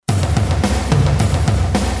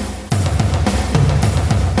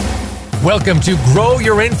Welcome to Grow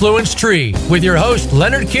Your Influence Tree with your host,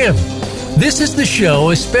 Leonard Kim. This is the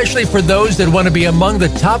show especially for those that want to be among the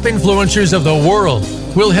top influencers of the world.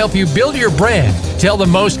 We'll help you build your brand, tell the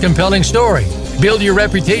most compelling story, build your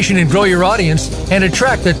reputation and grow your audience, and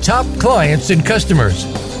attract the top clients and customers.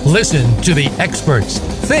 Listen to the experts.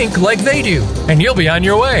 Think like they do, and you'll be on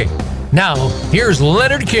your way. Now, here's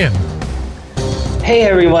Leonard Kim. Hey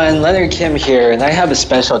everyone, Leonard Kim here, and I have a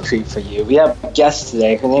special treat for you. We have a guest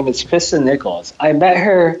today. Her name is Krista Nichols. I met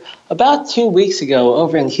her about 2 weeks ago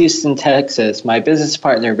over in Houston, Texas. My business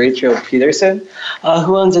partner, Rachel Peterson,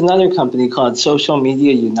 who owns another company called Social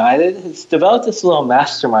Media United, has developed this little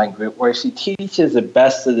mastermind group where she teaches the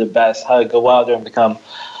best of the best how to go out there and become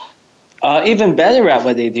even better at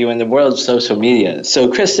what they do in the world of social media. So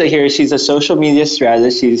Krista here, she's a social media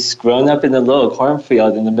strategist. She's grown up in a little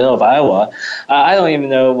cornfield in the middle of Iowa. I don't even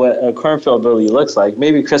know what a cornfield really looks like.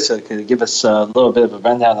 Maybe Krista could give us a little bit of a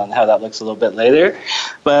rundown on how that looks a little bit later.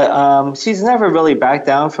 But she's never really backed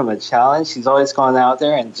down from a challenge. She's always gone out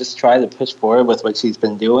there and just tried to push forward with what she's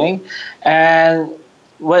been doing. And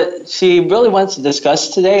what she really wants to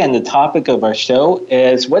discuss today, and the topic of our show,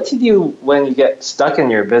 is what to do when you get stuck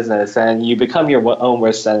in your business and you become your own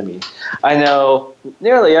worst enemy. I know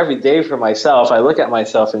nearly every day for myself, I look at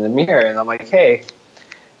myself in the mirror and I'm like, hey,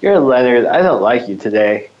 you're Leonard, I don't like you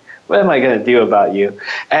today. What am I going to do about you?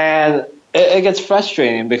 And it gets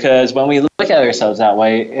frustrating because when we look at ourselves that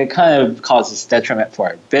way, it kind of causes detriment for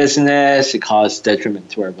our business, it causes detriment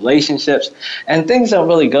to our relationships, and things don't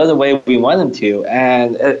really go the way we want them to,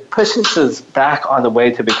 and it pushes us back on the way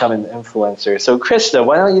to become an influencer. So Krista,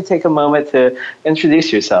 why don't you take a moment to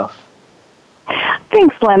introduce yourself?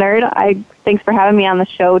 Thanks, Leonard. Thanks for having me on the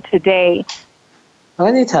show today.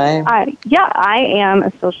 Anytime. I am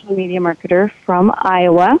a social media marketer from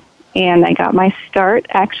Iowa, and I got my start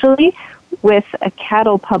actually with a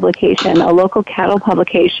cattle publication, a local cattle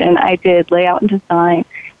publication. I did layout and design.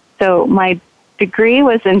 So my degree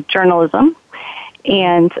was in journalism,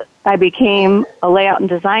 and I became a layout and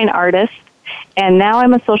design artist, and now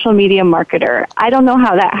I'm a social media marketer. I don't know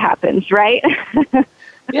how that happens, right?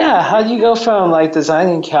 Yeah, how do you go from like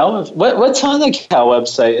designing cow? What's on the cow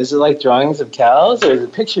website? Is it like drawings of cows, or is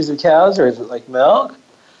it pictures of cows, or is it like milk?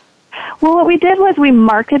 Well, what we did was we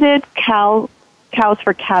marketed cows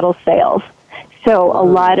for cattle sales. So a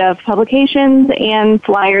lot of publications and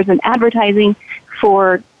flyers and advertising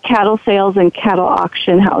for cattle sales and cattle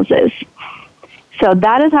auction houses. So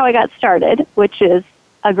that is how I got started, which is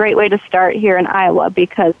a great way to start here in Iowa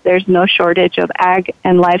because there's no shortage of ag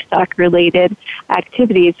and livestock related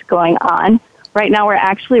activities going on. Right now we're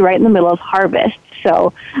actually right in the middle of harvest.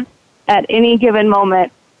 So at any given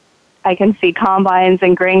moment, I can see combines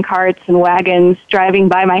and grain carts and wagons driving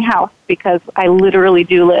by my house because I literally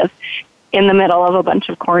do live in the middle of a bunch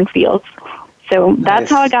of cornfields. So that's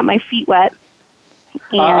how I got my feet wet.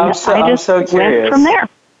 And I just went from there.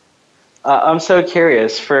 I'm so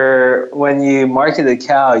curious. For when you market a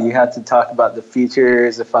cow, you have to talk about the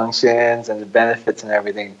features, the functions, and the benefits and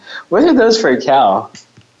everything. What are those for a cow?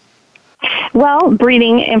 Well,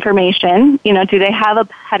 breeding information. Do they have a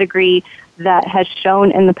pedigree that has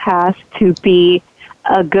shown in the past to be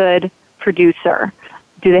a good producer?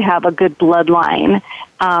 Do they have a good bloodline?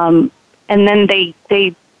 And then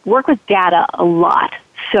they work with data a lot.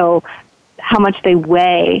 So how much they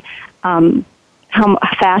weigh, how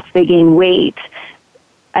fast they gain weight,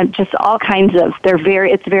 and just all kinds of,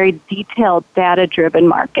 it's a very detailed data-driven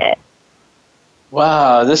market.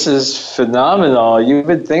 Wow, this is phenomenal. You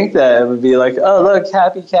would think that it would be like, oh, look,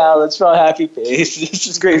 happy cow, let's draw a happy face. This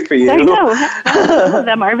is great for you. I know. Some of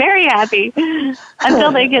them are very happy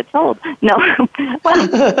until they get sold. No.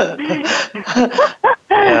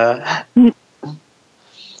 Yeah.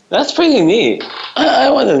 That's pretty neat. I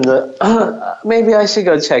want to maybe I should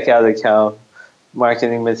go check out a cow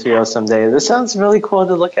marketing material someday. This sounds really cool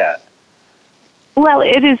to look at. Well,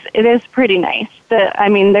 it is pretty nice.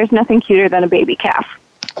 There's nothing cuter than a baby calf.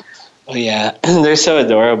 Oh, yeah. They're so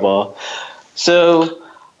adorable. So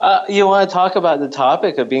you want to talk about the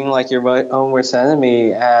topic of being like your own worst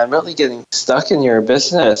enemy and really getting stuck in your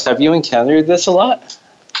business. Have you encountered this a lot?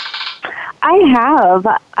 I have.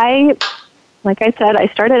 Like I said, I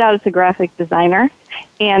started out as a graphic designer,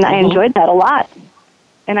 and I enjoyed that a lot.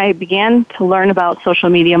 And I began to learn about social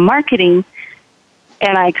media marketing,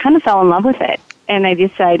 and I kind of fell in love with it. And I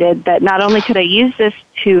decided that not only could I use this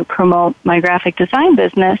to promote my graphic design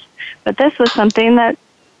business, but this was something that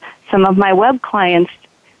some of my web clients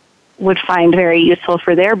would find very useful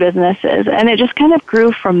for their businesses. And it just kind of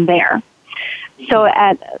grew from there. So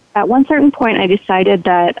at one certain point, I decided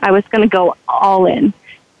that I was going to go all in.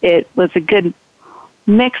 It was a good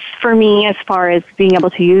mixed for me as far as being able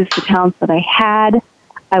to use the talents that I had.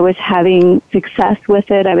 I was having success with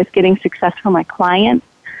it. I was getting success from my clients.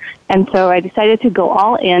 And so I decided to go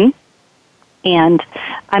all in. And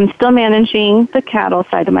I'm still managing the cattle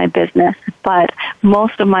side of my business, but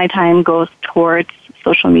most of my time goes towards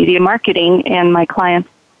social media marketing and my clients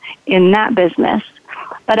in that business.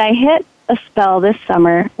 But I hit a spell this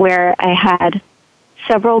summer where I had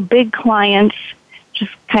several big clients,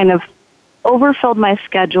 just kind of overfilled my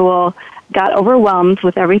schedule, got overwhelmed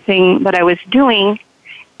with everything that I was doing,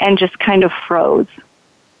 and just kind of froze.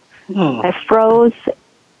 I froze,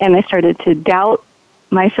 and I started to doubt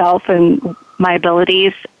myself and my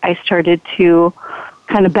abilities. I started to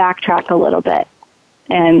kind of backtrack a little bit,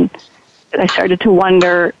 and I started to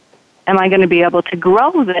wonder, am I going to be able to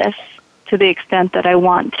grow this to the extent that I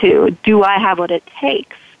want to? Do I have what it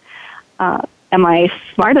takes? Am I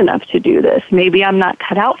smart enough to do this? Maybe I'm not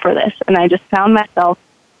cut out for this. And I just found myself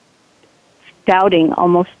doubting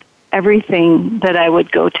almost everything that I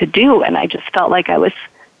would go to do, and I just felt like I was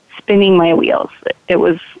spinning my wheels. It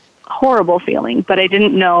was a horrible feeling, but I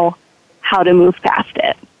didn't know how to move past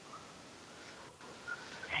it.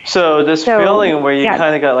 So this feeling where you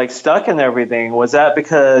kind of got like stuck in everything, was that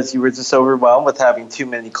because you were just overwhelmed with having too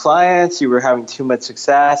many clients, you were having too much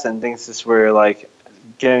success, and things just were like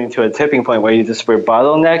getting to a tipping point where you just were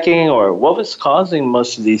bottlenecking, or what was causing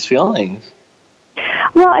most of these feelings?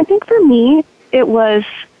 Well, I think for me, it was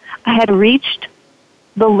I had reached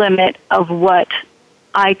the limit of what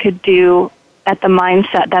I could do at the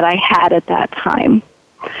mindset that I had at that time.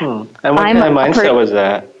 And what kind of mindset was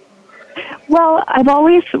that? Well, I've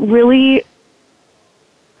always really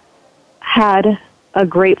had a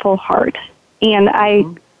grateful heart, and I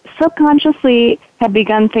subconsciously had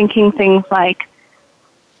begun thinking things like,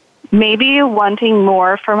 maybe wanting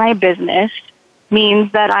more for my business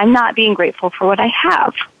means that I'm not being grateful for what I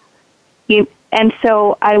have. And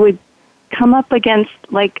so I would come up against,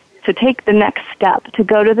 like, to take the next step, to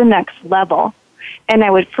go to the next level, and I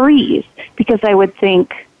would freeze because I would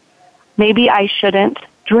think, maybe I shouldn't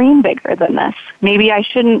dream bigger than this. Maybe I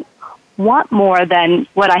shouldn't want more than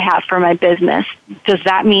what I have for my business. Does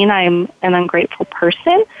that mean I'm an ungrateful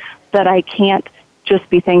person, that I can't just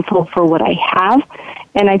be thankful for what I have?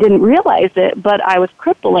 And I didn't realize it, but I was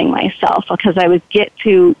crippling myself because I would get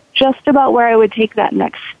to just about where I would take that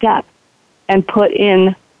next step and put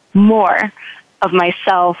in more of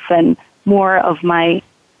myself and more of my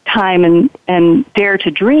time and dare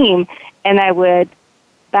to dream, and I would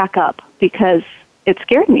back up because it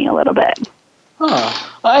scared me a little bit.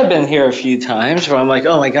 I've been here a few times where I'm like,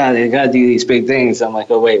 oh my God, I got to do these big things. I'm like,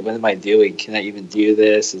 oh wait, what am I doing? Can I even do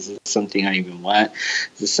this? Is this something I even want?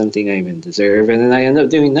 Is this something I even deserve? And then I end up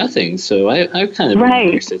doing nothing. So I've kind of been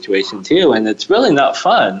in your situation too, and it's really not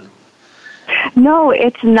fun. No,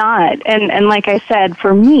 it's not. And like I said,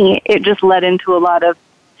 for me, it just led into a lot of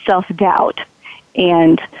self-doubt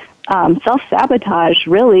and self-sabotage,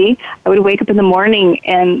 really. I would wake up in the morning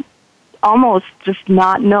and almost just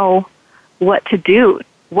not know what to do.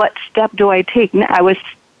 What step do I take? I was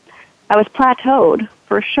plateaued,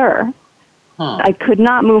 for sure. I could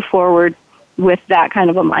not move forward with that kind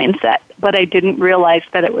of a mindset, but I didn't realize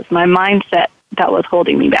that it was my mindset that was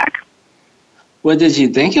holding me back. What did you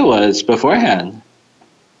think it was beforehand?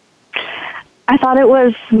 I thought it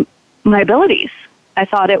was my abilities. I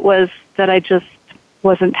thought it was that I just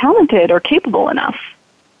wasn't talented or capable enough,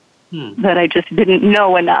 that I just didn't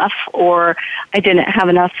know enough, or I didn't have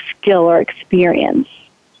enough skill or experience.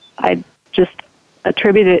 I just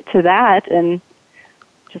attributed it to that and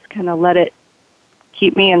just kind of let it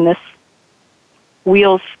keep me in this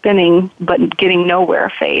wheels spinning but getting nowhere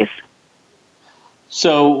phase.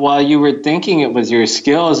 So while you were thinking it was your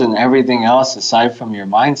skills and everything else aside from your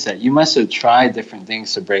mindset, you must have tried different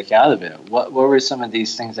things to break out of it. What were some of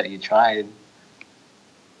these things that you tried?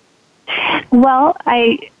 Well,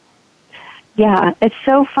 it's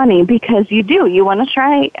so funny because you want to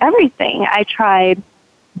try everything. I tried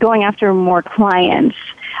going after more clients,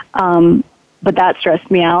 but that stressed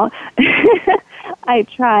me out. I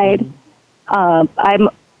tried, I'm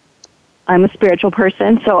a spiritual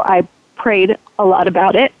person, so I prayed a lot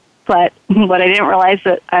about it, but what I didn't realize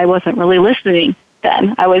that I wasn't really listening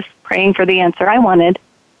then. I was praying for the answer I wanted,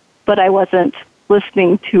 but I wasn't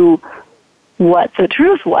listening to what the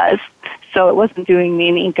truth was, so it wasn't doing me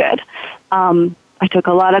any good. I took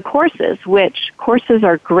a lot of courses, which courses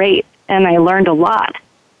are great, and I learned a lot,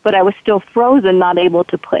 but I was still frozen, not able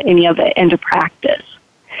to put any of it into practice.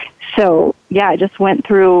 So, I just went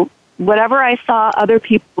through whatever I saw other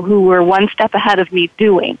people who were one step ahead of me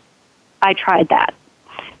doing. I tried that.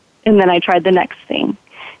 And then I tried the next thing.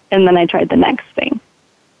 And then I tried the next thing.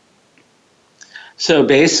 So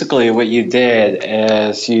basically, what you did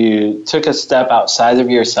is you took a step outside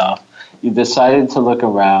of yourself. You decided to look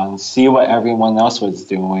around, see what everyone else was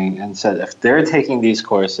doing, and said, if they're taking these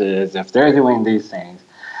courses, if they're doing these things,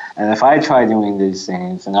 and if I try doing these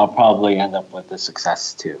things, then I'll probably end up with the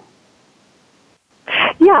success too.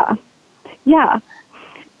 Yeah.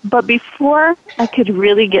 But before I could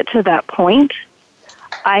really get to that point,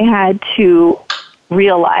 I had to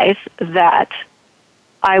realize that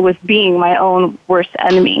I was being my own worst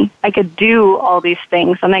enemy. I could do all these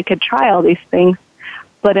things and I could try all these things,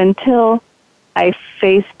 but until I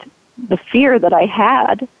faced the fear that I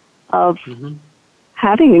had of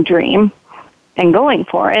having a dream and going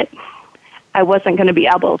for it, I wasn't going to be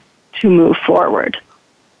able to move forward.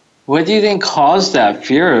 What do you think caused that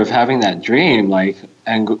fear of having that dream,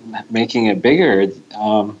 and making it bigger?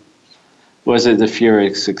 Was it the fear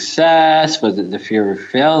of success? Was it the fear of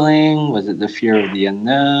failing? Was it the fear of the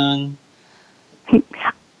unknown?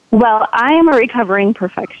 Well, I am a recovering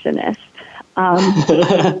perfectionist.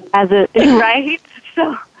 Right?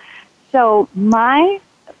 So my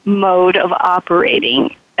mode of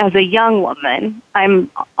operating as a young woman, I'm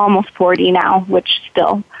almost 40 now, which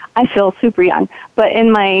still I feel super young, but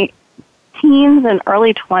in my teens and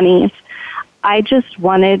early 20s, I just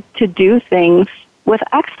wanted to do things with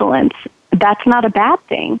excellence. That's not a bad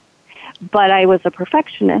thing, but I was a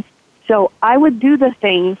perfectionist. So I would do the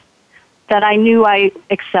things that I knew I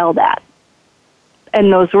excelled at.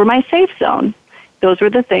 And those were my safe zone. Those were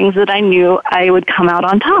the things that I knew I would come out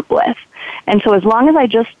on top with. And so as long as I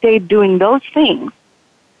just stayed doing those things,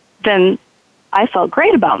 then I felt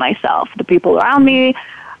great about myself. The people around me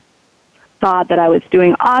thought that I was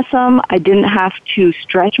doing awesome. I didn't have to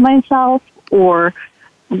stretch myself or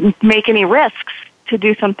make any risks to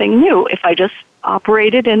do something new if I just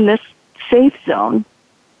operated in this safe zone.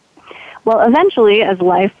 Well, eventually, as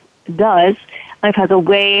life does, life has a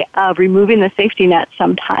way of removing the safety net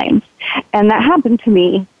sometimes. And that happened to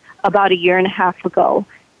me about 1.5 years ago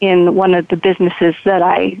in one of the businesses that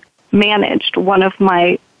I managed. One of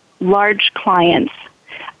my large clients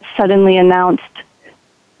suddenly announced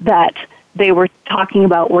that they were talking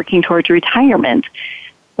about working towards retirement.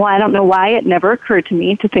 Well, I don't know why it never occurred to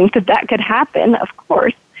me to think that that could happen, of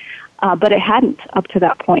course, but it hadn't up to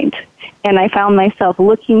that point. And I found myself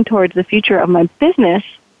looking towards the future of my business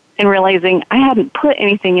and realizing I hadn't put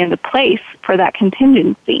anything into place for that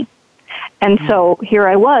contingency. And so here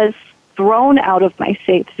I was, thrown out of my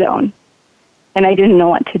safe zone, and I didn't know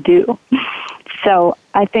what to do. So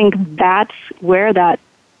I think that's where that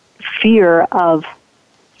fear of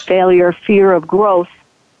failure, fear of growth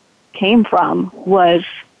came from, was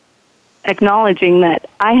acknowledging that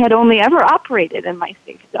I had only ever operated in my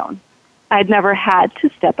safe zone. I'd never had to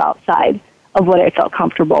step outside of what I felt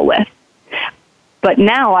comfortable with. But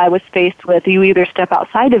now I was faced with, you either step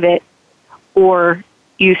outside of it or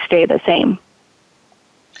you stay the same.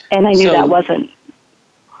 And I knew that wasn't.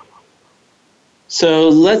 So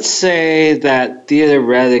let's say that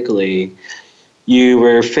theoretically you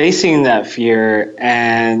were facing that fear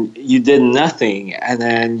and you did nothing, and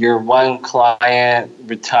then your one client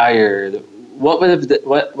retired. What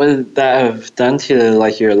would that have done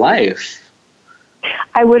to your life?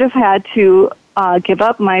 I would have had to give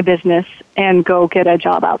up my business and go get a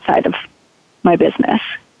job outside of my business.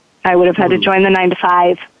 I would have had to join the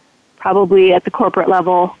 9-to-5, probably at the corporate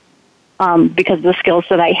level, because of the skills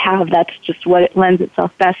that I have. That's just what it lends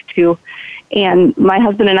itself best to. And my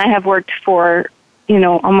husband and I have worked for,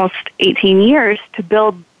 almost 18 years to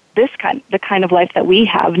build the kind of life that we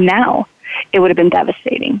have now. It would have been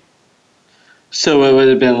devastating. So it would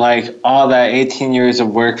have been like all that 18 years of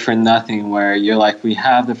work for nothing, where you're like, we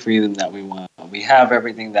have the freedom that we want. We have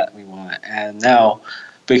everything that we want. And now,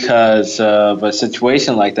 because of a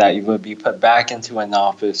situation like that, you would be put back into an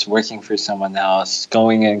office, working for someone else,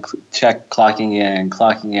 going in, clocking in,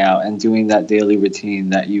 clocking out, and doing that daily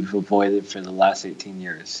routine that you've avoided for the last 18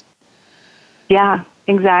 years. Yeah,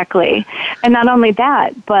 exactly. And not only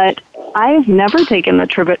that, but I've never taken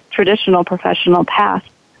the traditional professional path.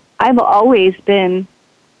 I've always been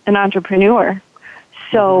an entrepreneur.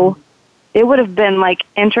 So it would have been like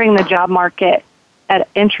entering the job market at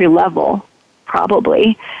entry level,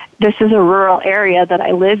 probably. This is a rural area that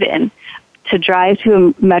I live in. To drive to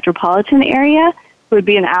a metropolitan area would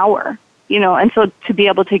be an hour, and so to be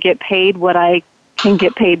able to get paid what I can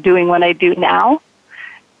get paid doing what I do now,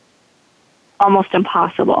 almost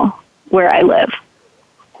impossible where I live.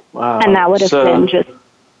 Wow. And that would have been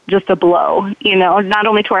just a blow, not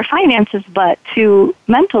only to our finances, but to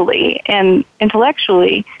mentally and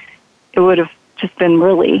intellectually, it would have just been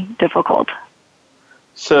really difficult.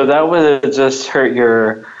 So that would have just hurt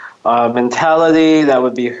your mentality, that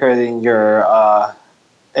would be hurting your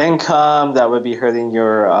income, that would be hurting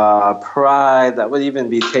your pride, that would even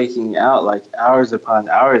be taking out like hours upon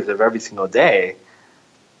hours of every single day.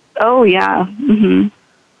 Oh, yeah. Mm-hmm.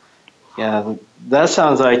 Yeah, that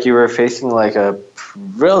sounds like you were facing like a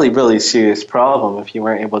really, really serious problem if you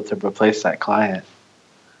weren't able to replace that client.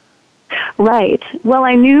 Right. Well,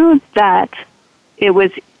 I knew that it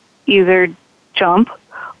was either jump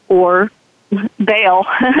or bail.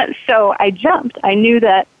 So I jumped. I knew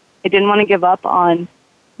that I didn't want to give up on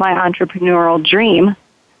my entrepreneurial dream.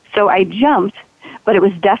 So I jumped, but it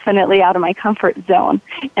was definitely out of my comfort zone.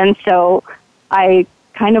 And so I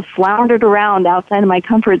kind of floundered around outside of my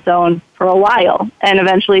comfort zone for a while and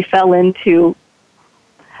eventually fell into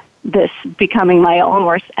this becoming my own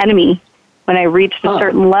worst enemy. When I reached a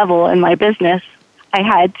certain level in my business, I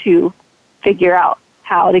had to figure out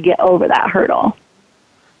how to get over that hurdle.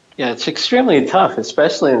 Yeah, it's extremely tough,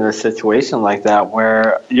 especially in a situation like that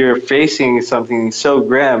where you're facing something so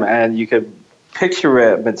grim and you could picture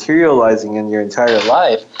it materializing in your entire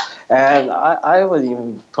life. And I would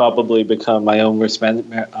even probably become my own worst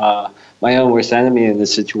enemy in a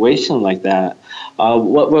situation like that.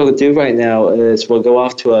 What we'll do right now is we'll go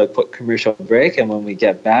off to a quick commercial break, and when we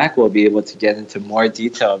get back, we'll be able to get into more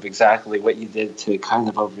detail of exactly what you did to kind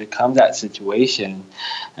of overcome that situation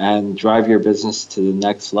and drive your business to the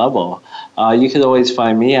next level. You can always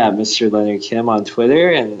find me at Mr. Leonard Kim on Twitter,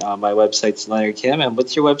 and my website's Leonard Kim. And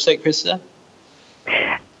what's your website, Krista?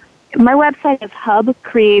 My website is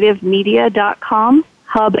hubcreativemedia.com,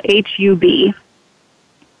 hub, H-U-B.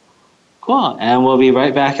 Cool. And we'll be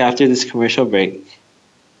right back after this commercial break.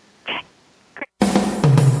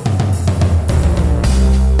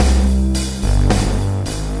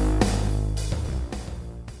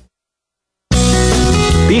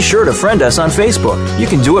 Be sure to friend us on Facebook. You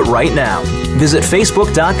can do it right now. Visit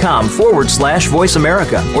facebook.com/Voice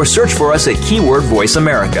America or search for us at keyword Voice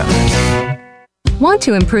America. Want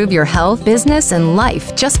to improve your health, business, and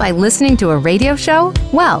life just by listening to a radio show?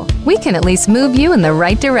 Well, we can at least move you in the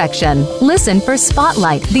right direction. Listen for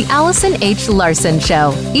Spotlight, the Allison H. Larson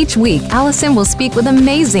Show. Each week, Allison will speak with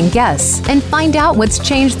amazing guests and find out what's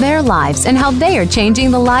changed their lives and how they are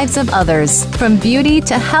changing the lives of others. From beauty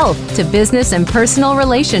to health to business and personal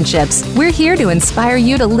relationships, we're here to inspire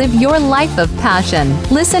you to live your life of passion.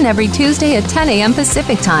 Listen every Tuesday at 10 a.m.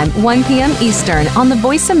 Pacific Time, 1 p.m. Eastern on the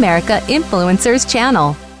Voice America Influencers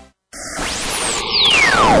channel.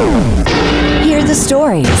 Hear the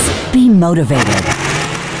stories. Be motivated.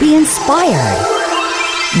 Be inspired.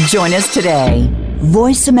 Join us today.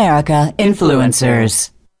 Voice America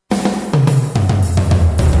Influencers.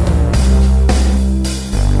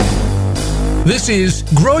 This is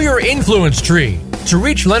Grow Your Influence Tree. To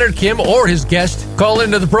reach Leonard Kim or his guest, call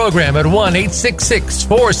into the program at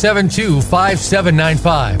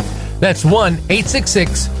 1-866-472-5795. That's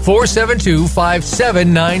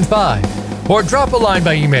 1-866-472-5795. Or drop a line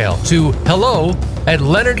by email to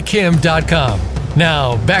hello@leonardkim.com.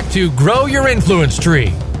 Now, back to Grow Your Influence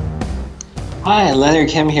Tree. Hi, Leonard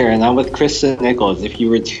Kim here, and I'm with Krista Nichols. If you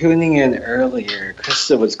were tuning in earlier,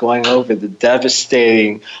 Krista was going over the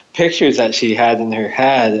devastating pictures that she had in her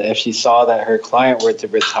head if she saw that her client were to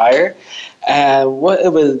retire, and what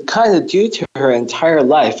it would kind of do to her entire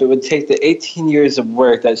life. It would take the 18 years of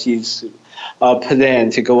work that she's put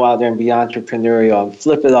in to go out there and be entrepreneurial and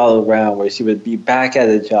flip it all around, where she would be back at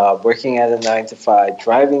a job, working at a 9-to-5,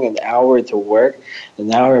 driving an hour to work,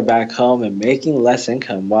 an hour back home, and making less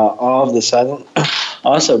income, while all of a sudden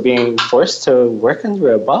also being forced to work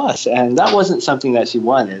under a boss. And that wasn't something that she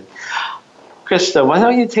wanted. Krista, why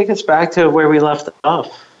don't you take us back to where we left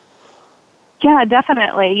off? Yeah,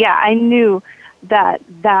 definitely. Yeah, I knew that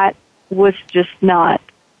that was just not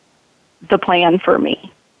the plan for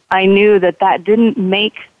me. I knew that that didn't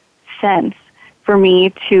make sense for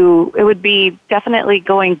me to, it would be definitely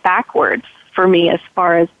going backwards for me as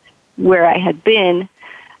far as where I had been.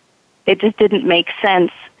 It just didn't make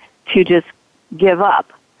sense to just give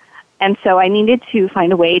up. And so I needed to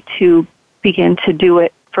find a way to begin to do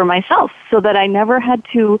it for myself so that I never had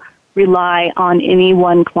to rely on any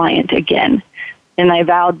one client again. And I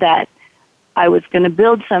vowed that I was going to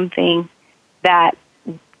build something that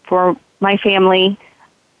for my family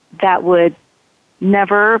that would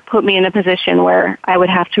never put me in a position where I would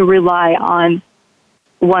have to rely on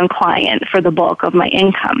one client for the bulk of my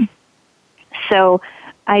income. So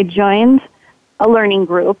I joined a learning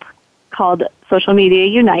group called Social Media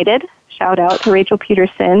United. Shout out to Rachel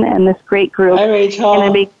Peterson and this great group. Hi, Rachel.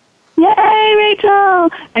 And Yay, Rachel!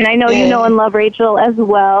 And I know you know and love Rachel as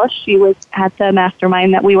well. She was at the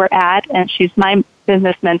mastermind that we were at, and she's my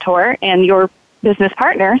business mentor and your business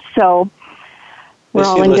partner. So we're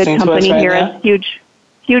all in good company here as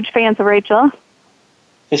huge fans of Rachel.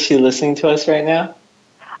 Is she listening to us right now?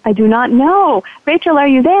 I do not know. Rachel, are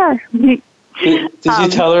you there? Did you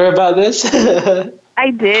tell her about this? I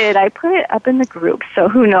did. I put it up in the group, so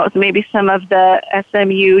who knows? Maybe some of the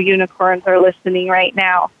SMU unicorns are listening right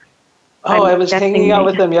now. Oh, I was hanging out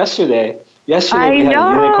with them yesterday. We had a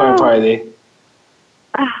unicorn party.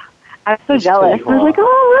 I was so jealous. Cool. I was like,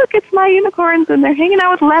 oh, look, it's my unicorns, and they're hanging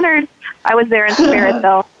out with Leonard. I was there in spirit,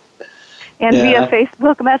 though. And via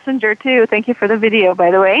Facebook Messenger, too. Thank you for the video, by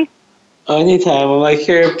the way. Anytime. I'm like,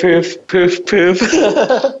 here, proof.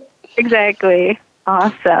 Exactly.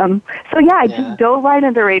 Awesome. So, I just dove right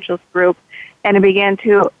into Rachel's group, and I began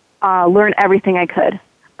to learn everything I could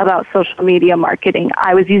about social media marketing.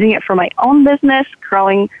 I was using it for my own business,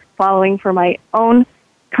 growing following for my own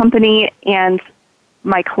company, and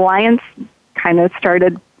my clients kind of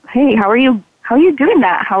started, hey, how are you doing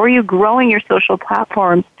that? How are you growing your social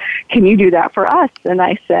platforms? Can you do that for us? And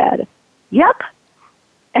I said, yep.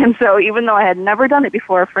 And so even though I had never done it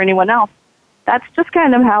before for anyone else, that's just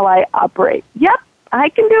kind of how I operate. Yep, I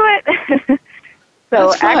can do it.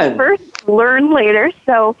 So act first, learn later.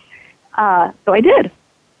 So I did.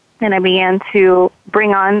 And I began to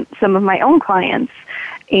bring on some of my own clients.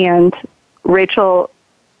 And Rachel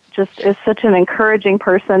just is such an encouraging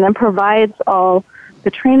person and provides all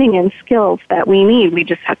the training and skills that we need. We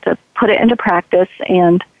just have to put it into practice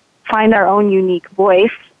and find our own unique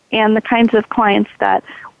voice and the kinds of clients that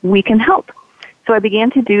we can help. So I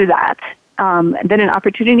began to do that. Then an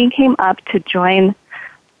opportunity came up to join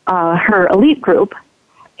her elite group,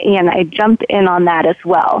 and I jumped in on that as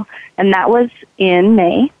well. And that was in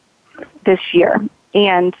May this year.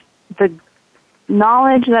 And the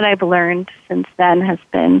knowledge that I've learned since then has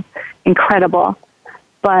been incredible.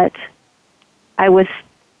 But I was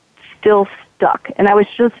still stuck, and I was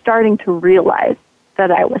just starting to realize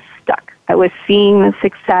that I was stuck. I was seeing the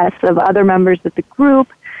success of other members of the group,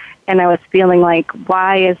 and I was feeling like,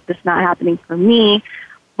 why is this not happening for me?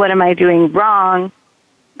 What am I doing wrong?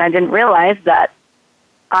 I didn't realize that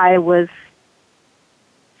I was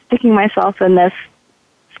sticking myself in this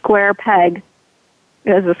square peg.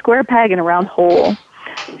 It was a square peg in a round hole.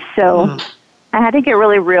 So I had to get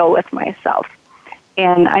really real with myself,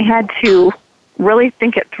 and I had to really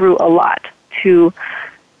think it through a lot to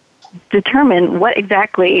determine what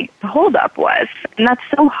exactly the holdup was. And that's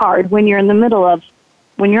so hard when you're in the middle of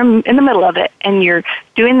it and you're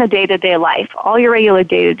doing the day-to-day life, all your regular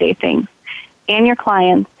day-to-day things, and your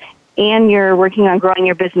clients, and you're working on growing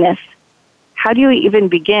your business. How do you even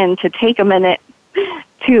begin to take a minute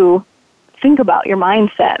to think about your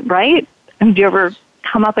mindset, right? Do you ever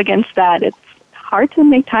come up against that? It's hard to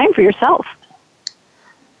make time for yourself.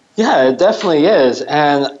 Yeah, it definitely is.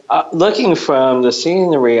 And looking from the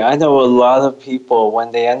scenery, I know a lot of people,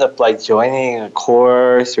 when they end up like joining a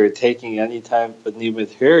course or taking any type of new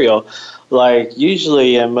material, like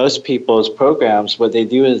usually in most people's programs, what they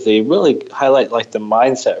do is they really highlight like the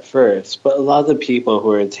mindset first. But a lot of the people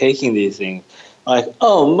who are taking these things, like,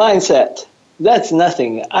 oh, mindset, that's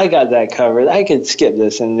nothing. I got that covered. I could skip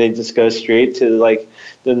this. And they just go straight to like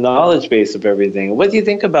the knowledge base of everything. What do you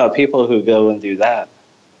think about people who go and do that?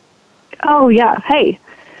 Oh, yeah. Hey,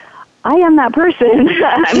 I am that person.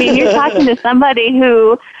 I mean, you're talking to somebody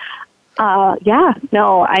who,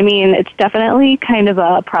 it's definitely kind of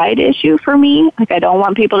a pride issue for me. Like, I don't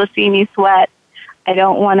want people to see me sweat. I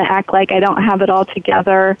don't want to act like I don't have it all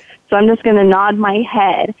together. So I'm just going to nod my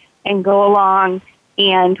head and go along.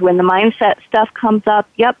 And when the mindset stuff comes up,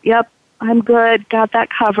 yep, I'm good, got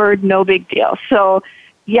that covered, no big deal. So,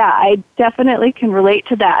 yeah, I definitely can relate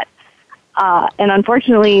to that. And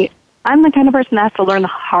unfortunately, I'm the kind of person that has to learn the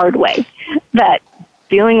hard way that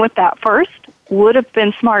dealing with that first would have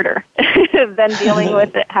been smarter than dealing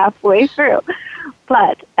with it halfway through.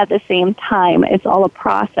 But at the same time, it's all a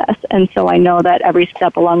process. And so I know that every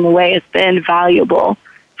step along the way has been valuable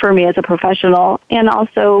for me as a professional and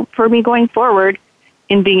also for me going forward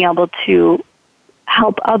in being able to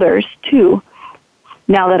help others too.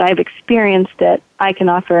 Now that I've experienced it, I can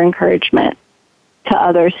offer encouragement to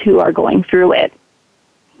others who are going through it.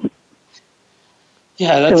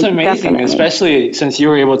 Yeah, that's amazing, definitely. Especially since you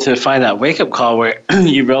were able to find that wake-up call where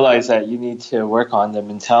you realize that you need to work on the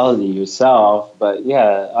mentality yourself. But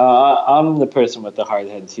yeah, I'm the person with the hard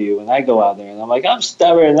head too. When I go out there and I'm like, I'm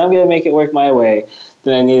stubborn, I'm going to make it work my way,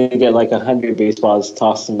 then I need to get like 100 baseballs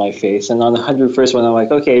tossed in my face. And on the 101st one, I'm like,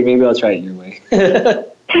 okay, maybe I'll try it your way.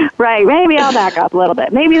 Right, maybe I'll back up a little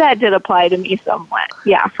bit. Maybe that did apply to me somewhat.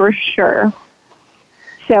 Yeah, for sure.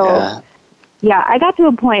 So, yeah I got to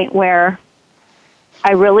a point where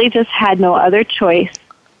I really just had no other choice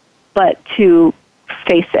but to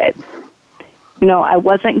face it. I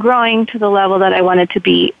wasn't growing to the level that I wanted to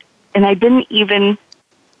be, and I didn't even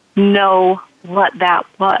know what that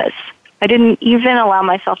was. I didn't even allow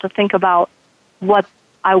myself to think about what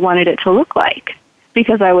I wanted it to look like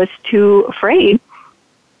because I was too afraid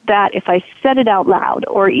that if I said it out loud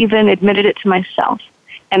or even admitted it to myself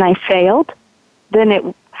and I failed,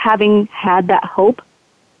 then having had that hope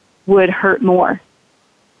would hurt more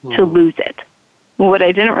to lose it. What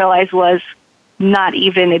I didn't realize was not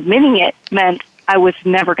even admitting it meant I was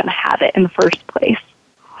never going to have it in the first place.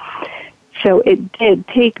 So it did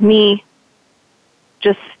take me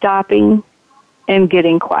just stopping and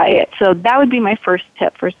getting quiet. So that would be my first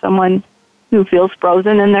tip for someone who feels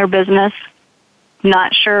frozen in their business,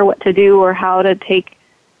 not sure what to do or how to take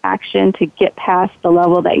action to get past the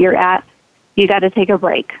level that you're at. You got to take a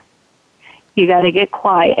break. You got to get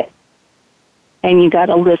quiet, and you got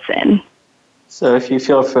to listen. So if you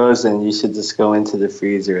feel frozen, you should just go into the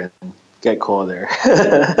freezer and get colder.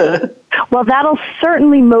 Well, that'll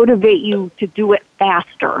certainly motivate you to do it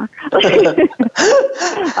faster.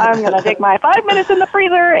 I'm going to take my 5 minutes in the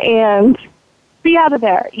freezer and be out of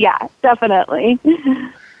there. Yeah, definitely.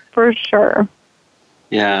 For sure.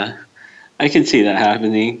 Yeah, I can see that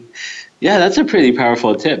happening. Yeah, that's a pretty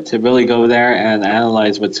powerful tip to really go there and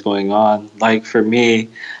analyze what's going on. Like for me,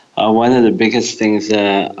 one of the biggest things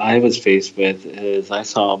that I was faced with is I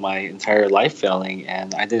saw my entire life failing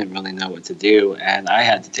and I didn't really know what to do. And I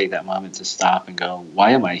had to take that moment to stop and go,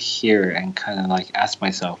 why am I here? And kind of like ask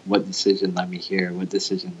myself, what decision led me here? What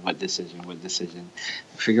decision?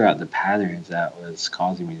 Figure out the patterns that was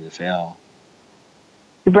causing me to fail.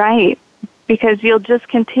 Right. Because you'll just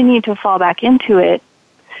continue to fall back into it.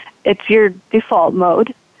 It's your default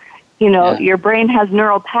mode. Your brain has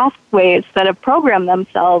neural pathways that have programmed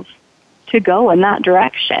themselves to go in that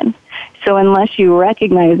direction. So unless you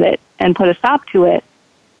recognize it and put a stop to it,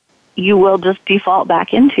 you will just default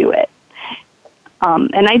back into it.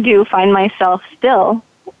 And I do find myself still,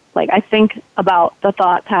 I think about the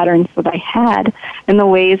thought patterns that I had and the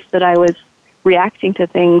ways that I was reacting to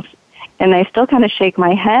things, and I still kind of shake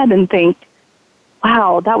my head and think,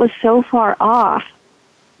 wow, that was so far off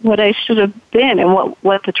what I should have been and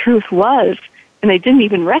what the truth was, and I didn't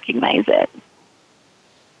even recognize it.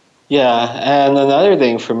 Yeah, and another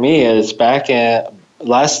thing for me is back at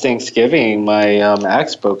last Thanksgiving, my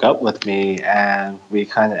ex broke up with me, and we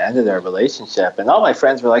kind of ended our relationship. And all my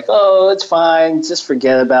friends were like, oh, it's fine, just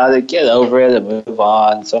forget about it, get over it and move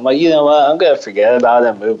on. So I'm like, you know what, I'm going to forget about it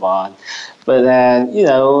and move on. But then, in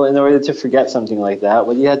order to forget something like that,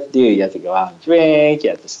 what do you have to do? You have to go out and drink, you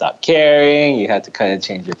have to stop caring, you have to kind of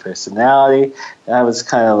change your personality. And I was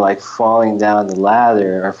kind of like falling off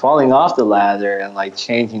the ladder and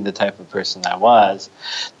changing the type of person I was.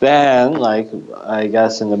 Then, I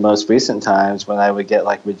guess in the most recent times when I would get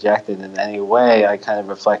rejected in any way, I kind of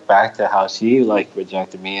reflect back to how she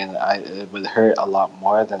rejected me, and it would hurt a lot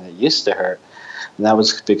more than it used to hurt. And that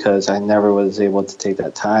was because I never was able to take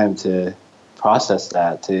that time to process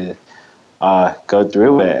that, to go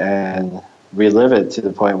through it and relive it to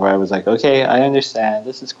the point where I was like, okay, I understand,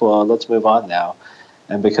 this is cool, let's move on now.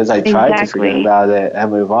 And because I tried to forget about it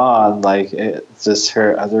and move on, it just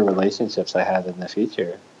hurt other relationships I had in the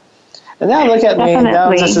future. And now look at me,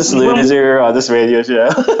 now I'm just this loser on this radio show.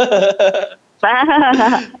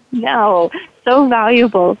 No, so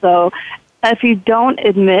valuable. So if you don't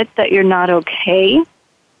admit that you're not okay,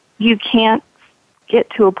 you can't get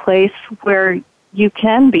to a place where you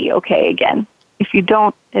can be okay again. If you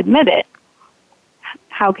don't admit it,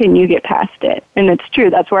 how can you get past it? And it's true,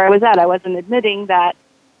 that's where I was at. I wasn't admitting that,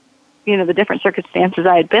 the different circumstances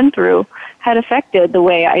I had been through had affected the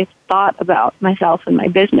way I thought about myself and my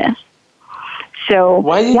business. So,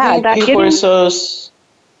 why do you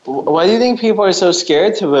think people are so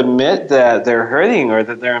scared to admit that they're hurting or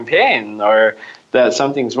that they're in pain or that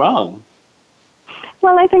something's wrong?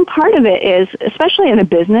 Well, I think part of it is, especially in a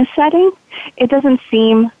business setting, it doesn't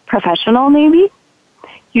seem professional maybe.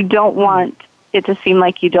 You don't want it to seem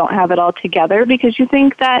like you don't have it all together because you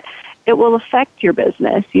think that it will affect your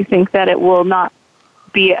business. You think that it will not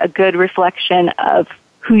be a good reflection of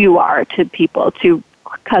who you are to people, to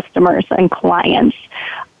customers and clients.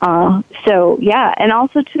 And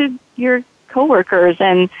also to your coworkers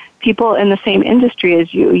and people in the same industry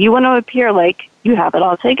as you. You want to appear like you have it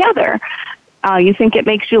all together. You think it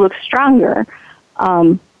makes you look stronger.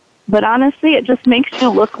 But honestly, it just makes you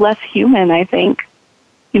look less human, I think.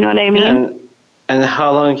 You know what I mean? And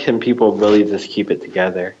how long can people really just keep it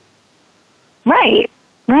together? Right.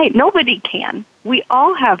 Nobody can. We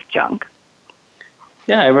all have junk.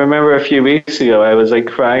 Yeah, I remember a few weeks ago, I was like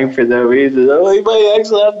crying for no reason. I'm like, my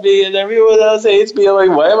ex left me and everyone else hates me. I'm like,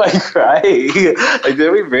 why am I crying? Like,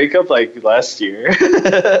 did we break up like last year?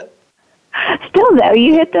 Still, though,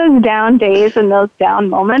 you hit those down days and those down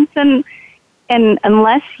moments, and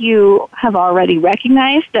unless you have already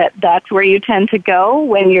recognized that that's where you tend to go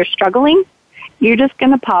when you're struggling, you're just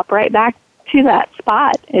going to pop right back to that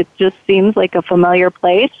spot. It just seems like a familiar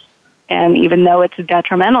place, and even though it's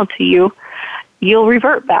detrimental to you, you'll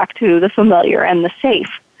revert back to the familiar and the safe.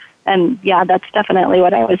 And yeah, that's definitely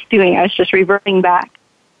what I was doing. I was just reverting back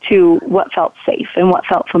to what felt safe and what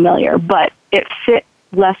felt familiar, but it fit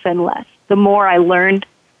less and less. The more I learned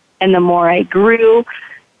and the more I grew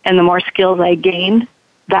and the more skills I gained,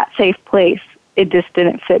 that safe place, it just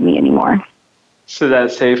didn't fit me anymore. So that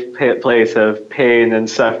safe place of pain and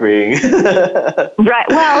suffering. Right.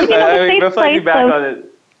 Well, the safe reflecting place back on it.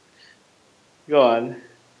 Go on.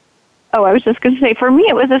 Oh, I was just going to say, for me,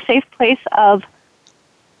 it was a safe place of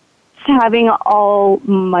having all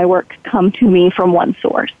my work come to me from one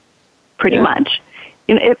source, pretty much.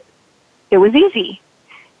 It was easy.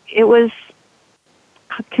 It was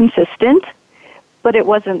consistent, but it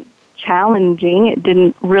wasn't challenging. It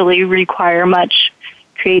didn't really require much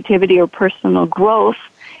creativity or personal growth,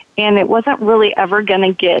 and it wasn't really ever going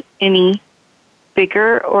to get any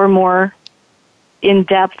bigger or more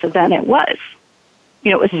in-depth than it was.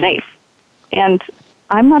 It was safe. And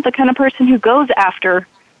I'm not the kind of person who goes after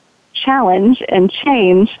challenge and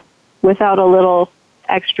change without a little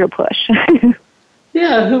extra push.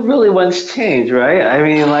 Yeah, who really wants change, right? I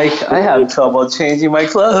mean, like, I have trouble changing my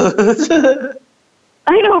clothes.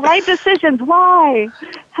 I know, right decisions. Why?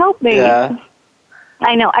 Help me. Yeah.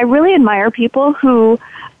 I know. I really admire people who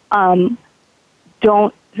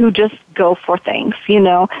who just go for things,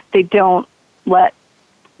 They don't let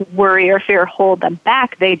worry or fear hold them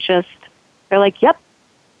back. They're like, yep,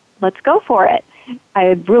 let's go for it. I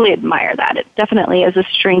really admire that. It definitely is a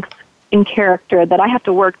strength in character that I have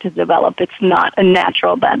to work to develop. It's not a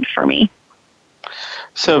natural bent for me.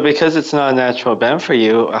 So because it's not a natural bent for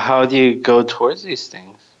you, how do you go towards these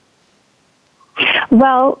things?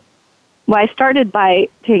 Well, I started by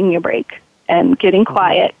taking a break and getting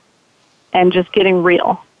quiet and just getting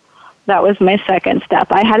real. That was my second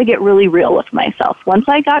step. I had to get really real with myself. Once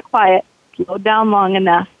I got quiet, slowed down long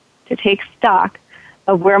enough to take stock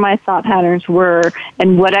of where my thought patterns were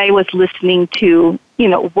and what I was listening to,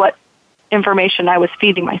 what information I was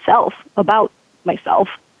feeding myself about myself,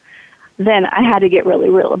 then I had to get really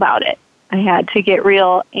real about it. I had to get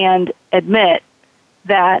real and admit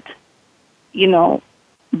that,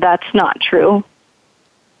 that's not true.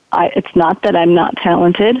 It's not that I'm not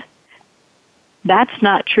talented. That's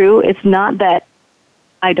not true. It's not that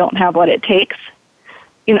I don't have what it takes.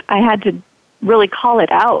 I had to really call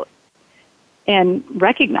it out and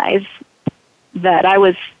recognize that I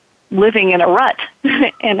was living in a rut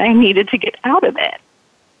and I needed to get out of it.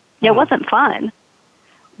 It wasn't fun,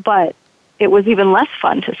 but it was even less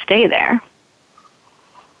fun to stay there.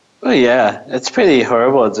 Oh, yeah. It's pretty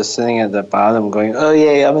horrible just sitting at the bottom going, oh,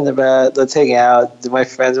 yeah, I'm in the rut. Let's hang out. Do my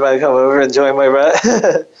friends want to come over and join my rut?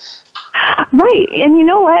 Right. And you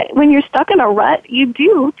know what? When you're stuck in a rut, you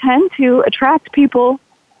do tend to attract people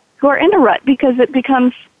who are in a rut because it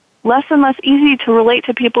becomes less and less easy to relate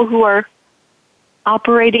to people who are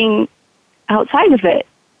operating outside of it,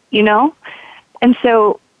 And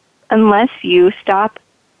so unless you stop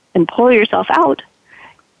and pull yourself out,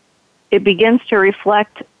 it begins to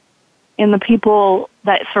reflect in the people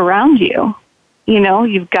that surround you.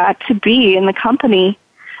 You've got to be in the company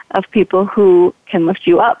of people who can lift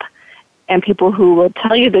you up and people who will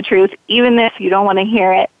tell you the truth, even if you don't want to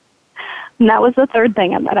hear it. And that was the third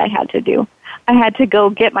thing that I had to do. I had to go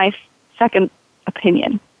get my second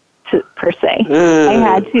opinion, per se. I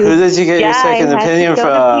had to. Who did you get your second opinion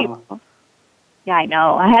from? Yeah, I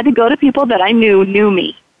know. I had to go to people that I knew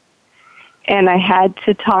me. And I had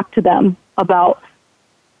to talk to them about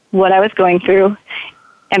what I was going through.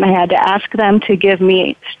 And I had to ask them to give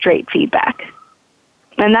me straight feedback.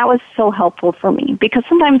 And that was so helpful for me because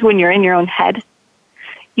sometimes when you're in your own head,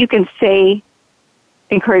 you can say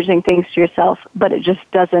encouraging things to yourself, but it just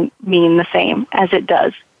doesn't mean the same as it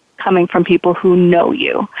does coming from people who know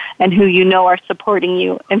you and who are supporting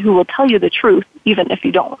you and who will tell you the truth even if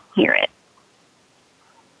you don't hear it.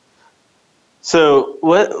 So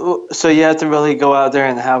you have to really go out there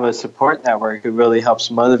and have a support network who really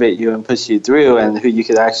helps motivate you and push you through, and who you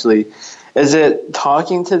could actually, is it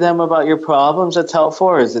talking to them about your problems that's helpful,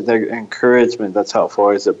 or is it their encouragement that's helpful,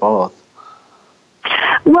 or is it both?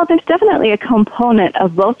 Well, there's definitely a component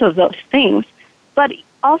of both of those things, but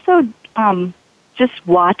also just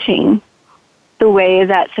watching the way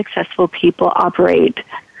that successful people operate,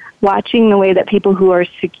 watching the way that people who are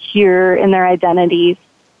secure in their identities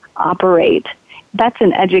operate. That's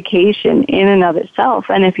an education in and of itself.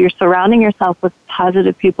 And if you're surrounding yourself with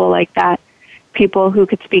positive people like that, people who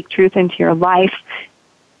could speak truth into your life,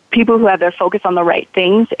 people who have their focus on the right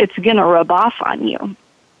things, it's going to rub off on you. And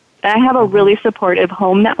I have a really supportive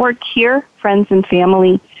home network here, friends and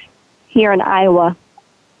family here in Iowa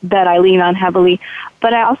that I lean on heavily.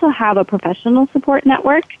 But I also have a professional support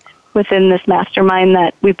network within this mastermind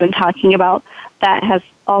that we've been talking about that has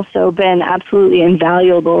also been absolutely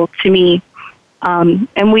invaluable to me.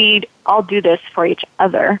 And we all do this for each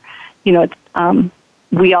other. You know,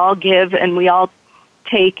 we all give and we all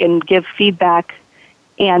take and give feedback.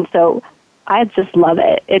 And so I just love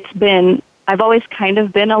it. I've always kind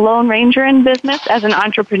of been a lone ranger in business. As an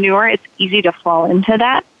entrepreneur, it's easy to fall into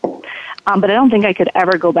that. But I don't think I could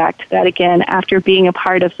ever go back to that again after being a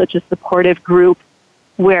part of such a supportive group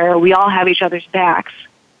where we all have each other's backs.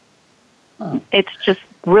 It's just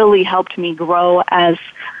really helped me grow as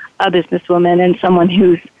a businesswoman and someone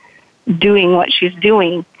who's doing what she's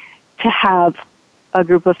doing, to have a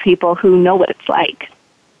group of people who know what it's like.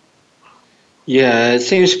 Yeah, it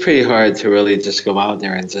seems pretty hard to really just go out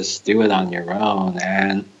there and just do it on your own.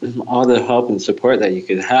 And all the help and support that you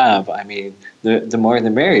could have, I mean, the more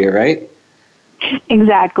the merrier, right?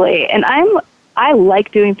 Exactly. And I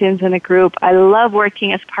like doing things in a group. I love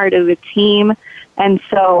working as part of a team. And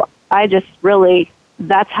so I just really,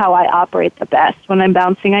 that's how I operate the best. When I'm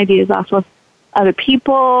bouncing ideas off of other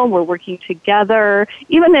people, we're working together.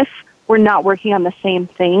 Even if we're not working on the same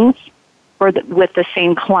things or with the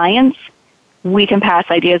same clients, we can pass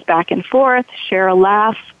ideas back and forth, share a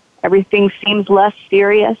laugh. Everything seems less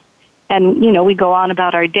serious. And, you know, we go on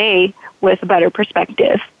about our day with a better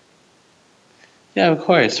perspective. Yeah, of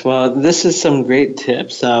course. Well, this is some great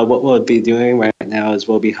tips. What we'll be doing right now is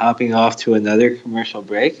we'll be hopping off to another commercial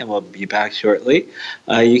break, and we'll be back shortly.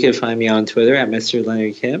 You can find me on Twitter at Mr.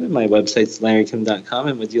 Leonard Kim, and my website's leonardkim.com.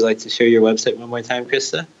 And would you like to share your website one more time,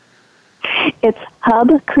 Krista? It's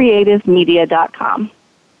hubcreativemedia.com.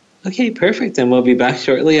 Okay, perfect. And we'll be back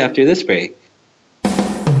shortly after this break.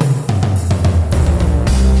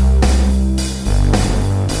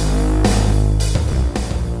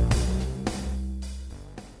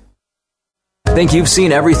 Think you've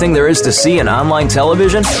seen everything there is to see in online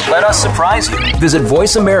television? Let us surprise you. Visit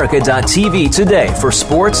voiceamerica.tv today for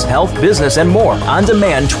sports, health, business, and more on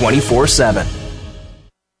demand 24/7.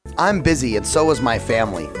 I'm busy and so is my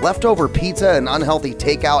family. Leftover pizza and unhealthy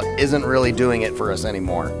takeout isn't really doing it for us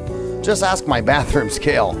anymore. Just ask my bathroom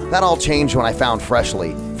scale. That all changed when I found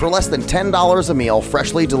Freshly. For less than $10 a meal,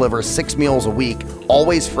 Freshly delivers 6 meals a week,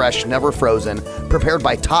 always fresh, never frozen, prepared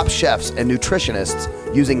by top chefs and nutritionists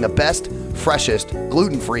using the best, freshest,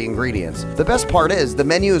 gluten-free ingredients. The best part is the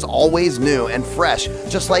menu is always new and fresh,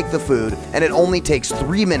 just like the food, and it only takes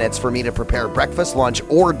 3 minutes for me to prepare breakfast, lunch,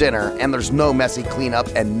 or dinner, and there's no messy cleanup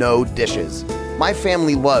and no dishes. My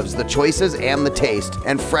family loves the choices and the taste,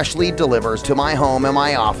 and Freshly delivers to my home and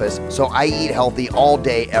my office, so I eat healthy all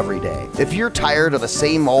day, every day. If you're tired of the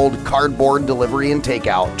same old cardboard delivery and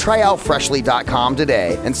takeout, try out Freshly.com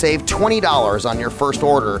today and save $20 on your first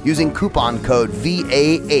order using coupon code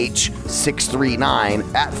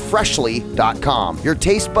VAH639 at Freshly.com. Your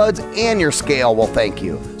taste buds and your scale will thank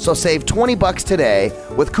you. So save $20 today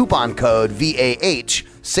with coupon code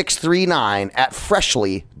VAH639 at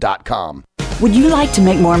Freshly.com. Would you like to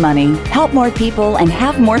make more money, help more people, and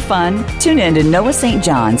have more fun? Tune in to Noah St.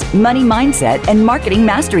 John's Money Mindset and Marketing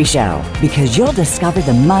Mastery Show, because you'll discover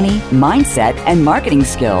the money, mindset, and marketing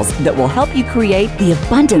skills that will help you create the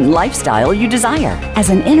abundant lifestyle you desire.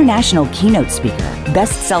 As an international keynote speaker,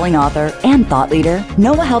 best-selling author, and thought leader,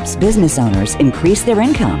 Noah helps business owners increase their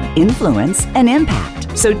income, influence, and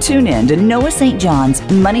impact. So tune in to Noah St. John's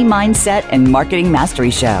Money Mindset and Marketing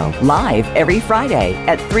Mastery Show, live every Friday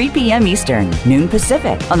at 3 p.m. Eastern, noon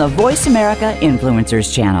Pacific, on the Voice America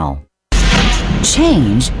Influencers channel.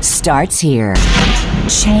 Change starts here.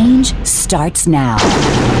 Change starts now.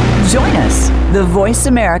 Join us, the Voice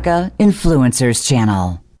America Influencers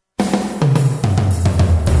channel.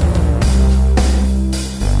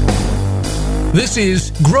 This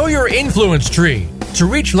is Grow Your Influence Tree. To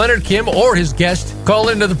reach Leonard Kim or his guest, call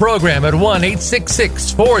into the program at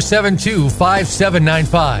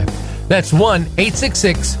 1-866-472-5795. That's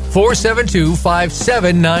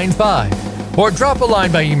 1-866-472-5795. Or drop a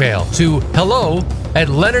line by email to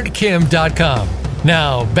hello@leonardkim.com.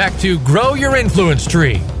 Now, back to Grow Your Influence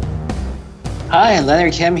Tree. Hi,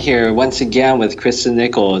 Leonard Kim here once again with Krista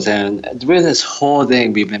Nichols. And through this whole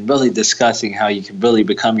thing, we've been really discussing how you can really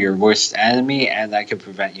become your worst enemy, and that can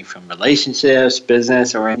prevent you from relationships,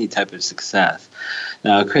 business, or any type of success.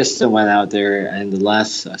 Now, Krista went out there in the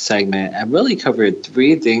last segment and really covered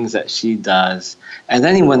 3 things that she does and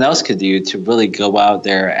anyone else could do to really go out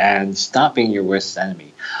there and stop being your worst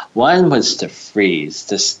enemy. One was to freeze,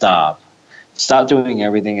 to stop. Stop doing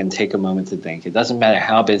everything and take a moment to think. It doesn't matter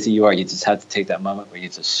how busy you are, you just have to take that moment where you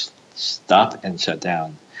just stop and shut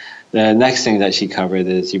down. The next thing that she covered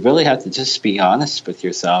is you really have to just be honest with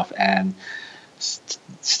yourself and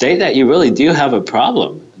state that you really do have a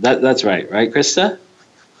problem. That's right, Krista?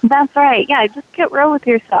 That's right. Yeah, just get real with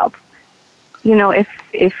yourself. You know,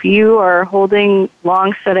 if you are holding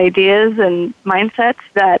long set ideas and mindsets,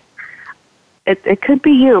 that it could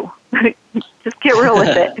be you. Just get real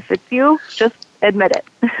with it. If it's you, just admit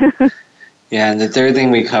it. Yeah, and the third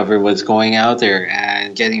thing we covered was going out there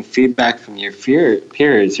and getting feedback from your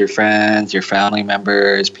peers, your friends, your family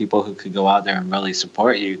members, people who could go out there and really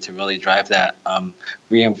support you to really drive that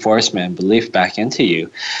reinforcement and belief back into you.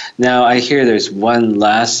 Now, I hear there's one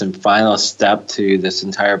last and final step to this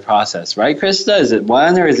entire process, right, Krista? Is it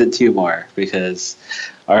 1 or is it 2 more? Because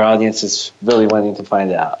our audience is really wanting to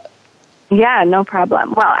find out. Yeah, no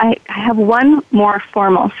problem. Well, I have one more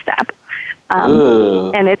formal step.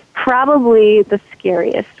 And it's probably the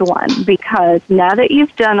scariest one, because now that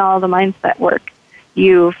you've done all the mindset work,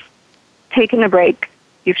 you've taken a break,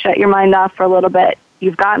 you've shut your mind off for a little bit,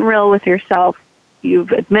 you've gotten real with yourself,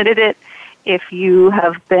 you've admitted it if you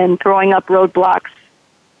have been throwing up roadblocks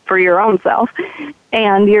for your own self,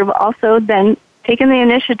 and you've also then taken the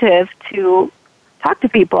initiative to talk to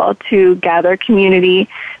people, to gather community,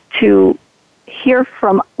 to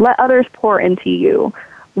let others pour into you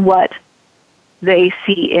what they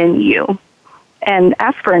see in you, and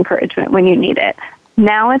ask for encouragement when you need it.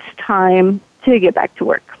 Now it's time to get back to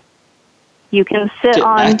work. You can sit get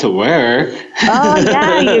on... back to work? Oh,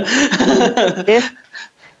 yeah.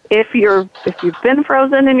 If you've been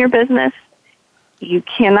frozen in your business, you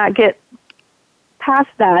cannot get past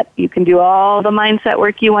that. You can do all the mindset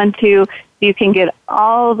work you want to. You can get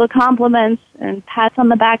all the compliments and pats on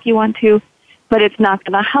the back you want to, but it's not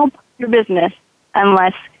going to help your business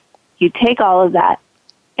unless you take all of that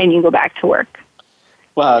and you go back to work.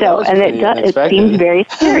 Wow, so, and it seems very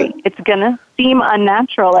scary. It's going to seem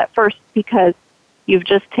unnatural at first because you've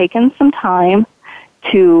just taken some time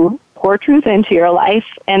to pour truth into your life,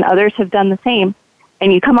 and others have done the same.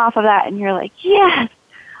 And you come off of that and you're like, yes,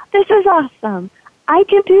 this is awesome. I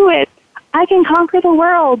can do it. I can conquer the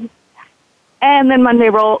world. And then Monday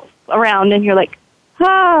rolls around and you're like,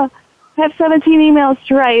 I have 17 emails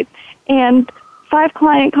to write and 5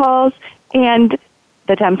 client calls, and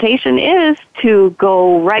the temptation is to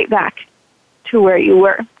go right back to where you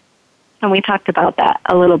were. And we talked about that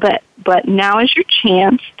a little bit. But now is your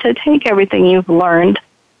chance to take everything you've learned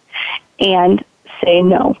and say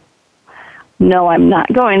no. No, I'm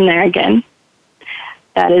not going there again.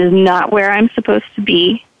 That is not where I'm supposed to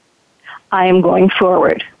be. I am going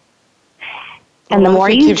forward. And the more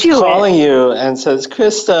you do it... He keeps calling you and says,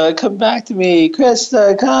 Krista, come back to me.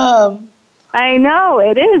 Krista, come. I know,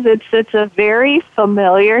 it is. It's a very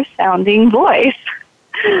familiar sounding voice.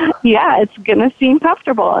 Yeah, it's going to seem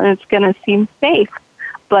comfortable and it's going to seem safe,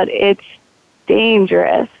 but it's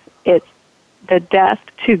dangerous. It's the death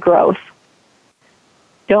to growth.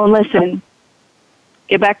 Don't listen.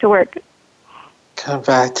 Get back to work. Come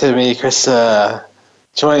back to me, Krista.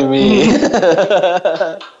 Join me.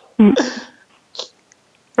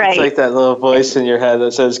 Right. It's like that little voice in your head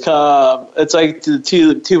that says, come. It's like the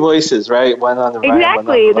two voices, right? One on the right, exactly.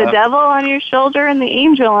 One on the left. The devil on your shoulder and the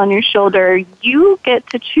angel on your shoulder. You get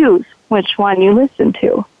to choose which one you listen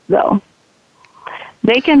to, though.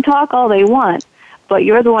 They can talk all they want, but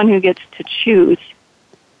you're the one who gets to choose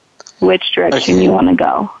which direction you want to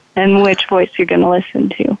go and which voice you're going to listen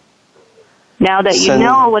to. Now that you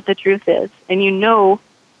know what the truth is and you know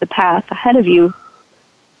the path ahead of you,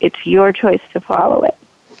 it's your choice to follow it.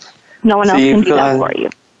 No one else can do that for you.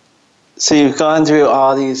 So you've gone through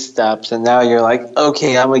all these steps, and now you're like,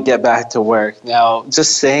 okay, I'm going to get back to work. Now,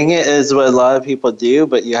 just saying it is what a lot of people do,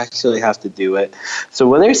 but you actually have to do it. So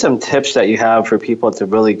what are some tips that you have for people to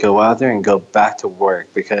really go out there and go back to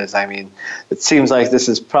work? Because, I mean, it seems like this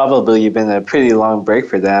has probably been a pretty long break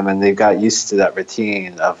for them, and they've got used to that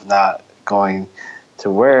routine of not going to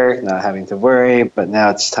work, not having to worry, but now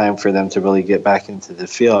it's time for them to really get back into the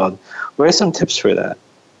field. What are some tips for that?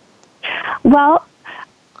 Well,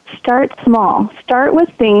 start small. Start with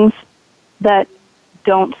things that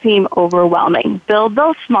don't seem overwhelming. Build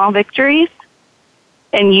those small victories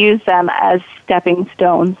and use them as stepping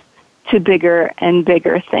stones to bigger and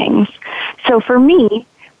bigger things. So for me,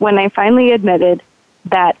 when I finally admitted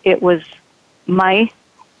that it was my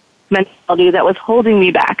mentality that was holding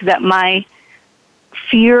me back, that my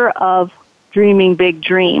fear of dreaming big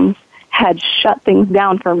dreams had shut things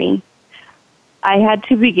down for me, I had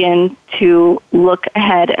to begin to look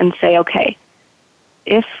ahead and say, okay,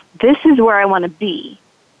 if this is where I want to be,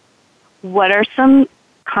 what are some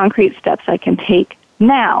concrete steps I can take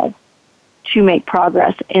now to make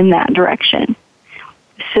progress in that direction?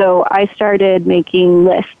 So I started making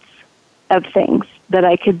lists of things that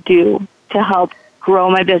I could do to help grow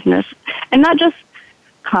my business. And not just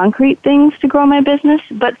concrete things to grow my business,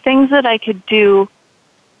 but things that I could do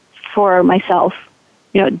for myself.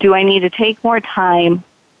 You know, do I need to take more time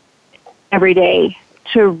every day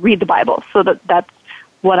to read the Bible? So that's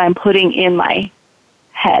what I'm putting in my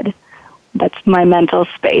head. That's my mental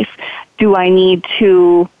space. Do I need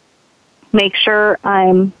to make sure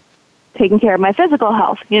I'm taking care of my physical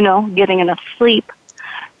health? You know, getting enough sleep,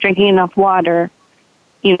 drinking enough water,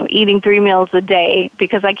 you know, eating 3 meals a day,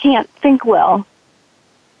 because I can't think well.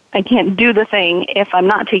 I can't do the thing if I'm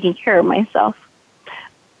not taking care of myself.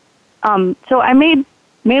 So I made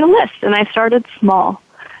a list, and I started small.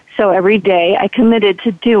 So every day I committed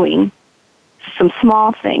to doing some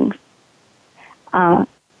small things.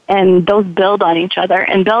 And those build on each other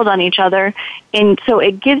and build on each other. And so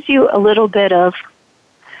it gives you a little bit of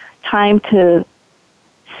time to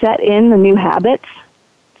set in the new habits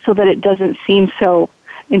so that it doesn't seem so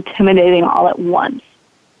intimidating all at once.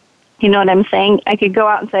 You know what I'm saying? I could go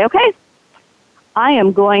out and say, okay, I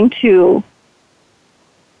am going to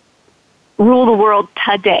rule the world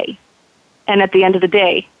today. And at the end of the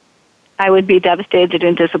day, I would be devastated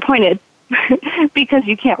and disappointed because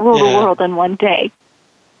you can't rule the world in one day.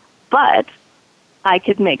 But I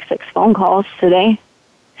could make 6 phone calls today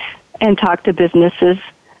and talk to businesses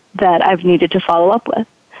that I've needed to follow up with.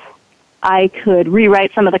 I could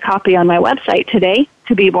rewrite some of the copy on my website today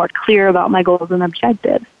to be more clear about my goals and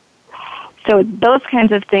objectives. So those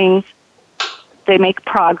kinds of things, they make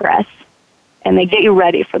progress, and they get you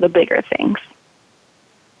ready for the bigger things.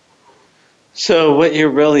 So what you're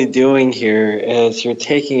really doing here is you're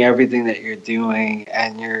taking everything that you're doing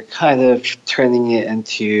and you're kind of turning it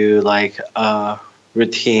into like a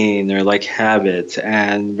routine or like habits,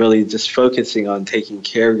 and really just focusing on taking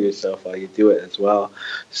care of yourself while you do it as well.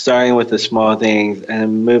 Starting with the small things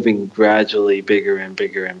and moving gradually bigger and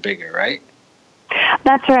bigger and bigger, right?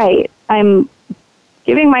 That's right. I'm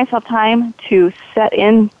giving myself time to set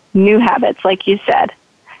in new habits, like you said,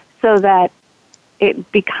 so that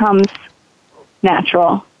it becomes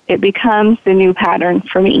natural. It becomes the new pattern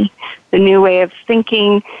for me, the new way of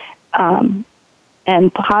thinking, and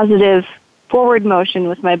positive forward motion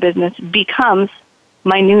with my business becomes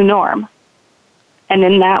my new norm. And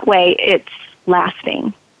in that way, it's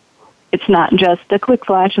lasting. It's not just a quick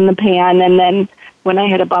flash in the pan, and then when I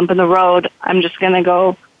hit a bump in the road, I'm just going to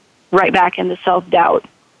go right back into self-doubt.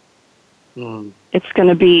 It's going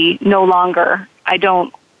to be no longer, I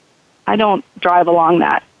don't drive along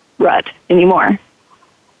that rut anymore.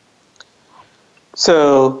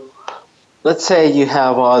 So let's say you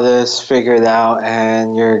have all this figured out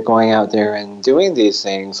and you're going out there and doing these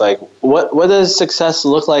things. Like, what does success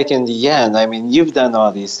look like in the end? I mean, you've done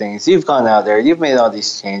all these things. You've gone out there. You've made all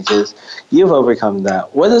these changes. You've overcome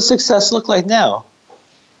that. What does success look like now?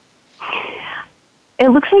 It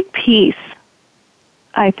looks like peace,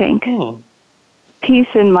 I think. Peace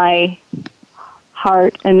in my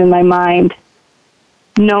heart and in my mind,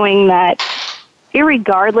 knowing that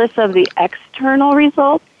irregardless of the external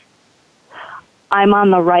results, I'm on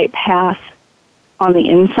the right path on the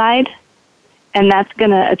inside, and that's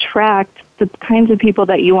going to attract the kinds of people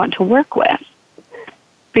that you want to work with,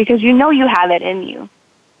 because you know you have it in you.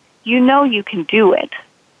 You know you can do it.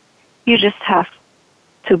 You just have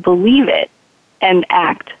to believe it and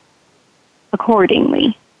act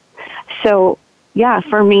accordingly. So, yeah,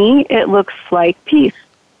 for me, it looks like peace.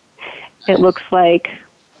 It looks like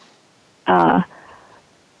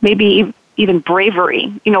maybe even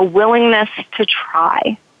bravery, willingness to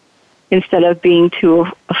try instead of being too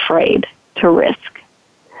afraid to risk.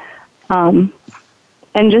 And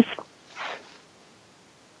just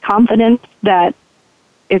confidence that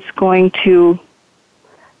it's going to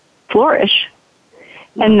flourish.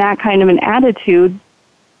 And that kind of an attitude,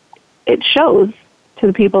 it shows to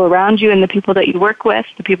the people around you and the people that you work with,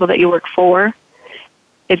 the people that you work for.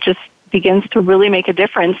 It just begins to really make a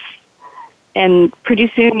difference. And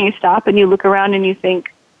pretty soon you stop and you look around and you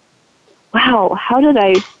think, wow, how did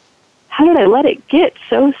how did I let it get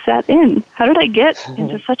so set in? How did I get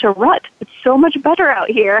into such a rut? It's so much better out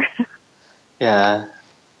here. Yeah.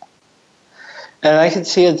 And I can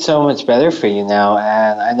see it so much better for you now.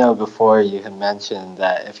 And I know before you had mentioned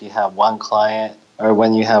that if you have one client, or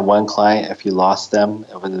when you have one client, if you lost them,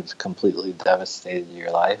 it would have completely devastated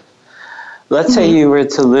your life. Let's say you were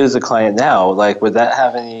to lose a client now, like, would that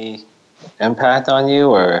have any impact on you,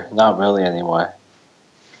 or not really anymore?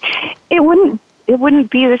 It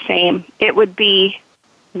wouldn't be the same. It would be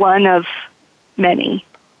one of many.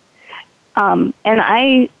 And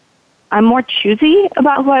I'm more choosy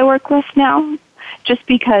about who I work with now, just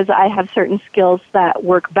because I have certain skills that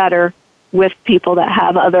work better with people that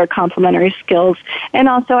have other complementary skills. And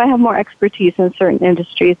also I have more expertise in certain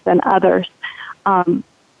industries than others.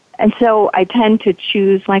 And so I tend to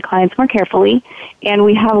choose my clients more carefully, and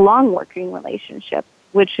we have a long working relationship,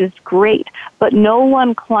 which is great. But no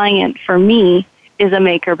one client for me is a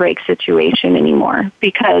make or break situation anymore,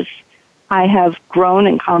 because I have grown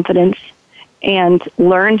in confidence and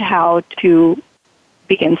learned how to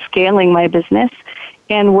begin scaling my business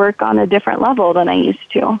and work on a different level than I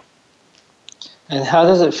used to. And how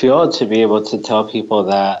does it feel to be able to tell people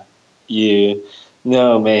that you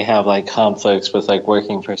may have like conflicts with like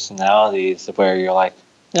working personalities, where you're like,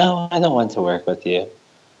 no, I don't want to work with you?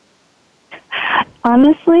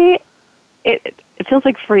 Honestly, it feels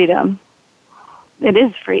like freedom. It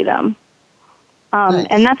is freedom. Nice.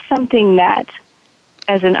 And that's something that,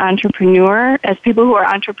 as an entrepreneur, as people who are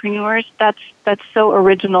entrepreneurs, that's so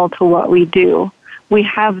original to what we do. We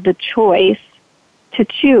have the choice to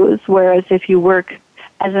choose, whereas if you work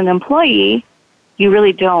as an employee, you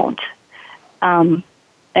really don't.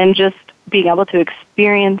 And just being able to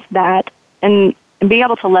experience that and being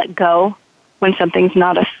able to let go when something's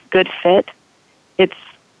not a good fit, it's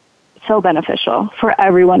so beneficial for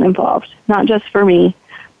everyone involved, not just for me,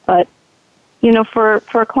 but, for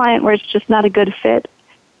a client where it's just not a good fit,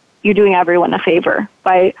 you're doing everyone a favor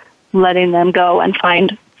by letting them go and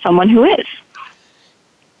find someone who is.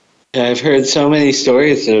 Yeah, I've heard so many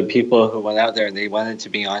stories of people who went out there and they wanted to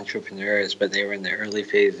be entrepreneurs, but they were in the early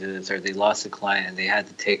phases, or they lost a client and they had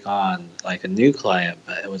to take on like a new client,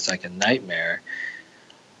 but it was like a nightmare.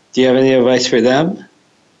 Do you have any advice for them?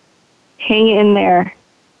 Hang in there.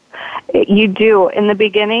 You do. In the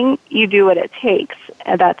beginning, you do what it takes.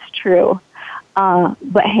 That's true.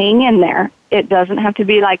 But hang in there. It doesn't have to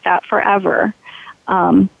be like that forever.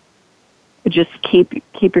 Just keep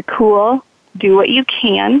your cool. Do what you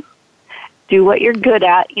can. Do what you're good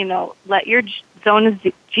at. Let your zone of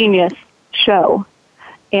genius show,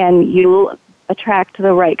 and you'll attract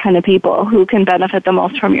the right kind of people who can benefit the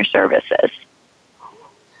most from your services.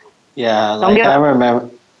 Yeah, I remember.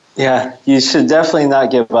 Yeah, you should definitely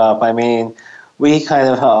not give up. I mean, we kind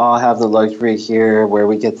of all have the luxury here where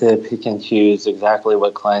we get to pick and choose exactly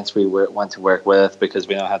what clients we want to work with, because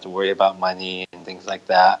we don't have to worry about money and things like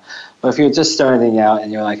that. But if you're just starting out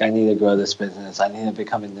and you're like, I need to grow this business, I need to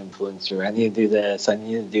become an influencer, I need to do this, I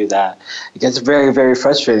need to do that, it gets very, very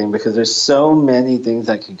frustrating, because there's so many things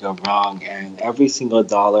that could go wrong, and every single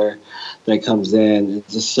dollar that comes in is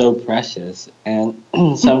just so precious. And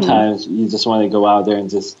sometimes you just want to go out there and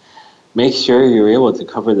just make sure you're able to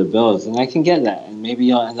cover the bills. And I can get that. And maybe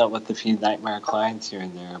you'll end up with a few nightmare clients here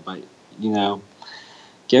and there. But,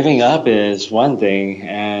 giving up is one thing.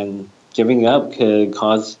 And giving up could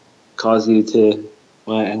cause you to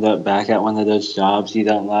end up back at one of those jobs you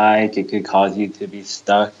don't like. It could cause you to be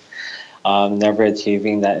stuck, never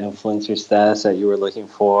achieving that influencer status that you were looking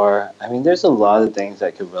for. I mean, there's a lot of things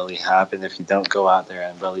that could really happen if you don't go out there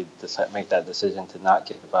and really make that decision to not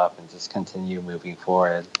give up and just continue moving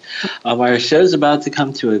forward. Our show's about to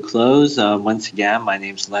come to a close. Once again, my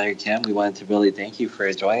name's Leonard Kim. We wanted to really thank you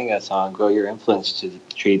for joining us on Grow Your Influence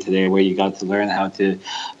Tree today, where you got to learn how to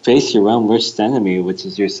face your own worst enemy, which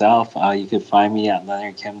is yourself. You can find me at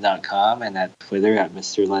leonardkim.com and at Twitter at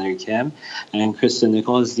Mr. Leonard Kim. And Krista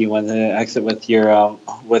Nichols, do you want to exit with your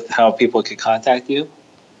with how people could contact you?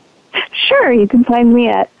 Sure, you can find me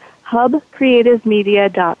at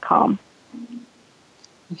hubcreativemedia.com.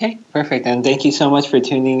 Okay, perfect. And thank you so much for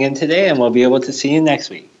tuning in today, and we'll be able to see you next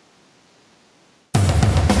week.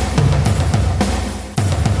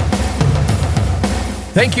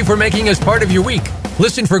 Thank you for making us part of your week.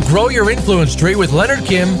 Listen for Grow Your Influence Tree with Leonard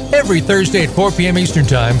Kim every Thursday at 4 p.m. Eastern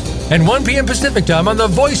Time and 1 p.m. Pacific Time on the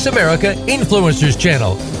Voice America Influencers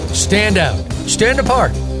channel. Stand out, stand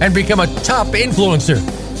apart, and become a top influencer.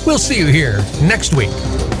 We'll see you here next week.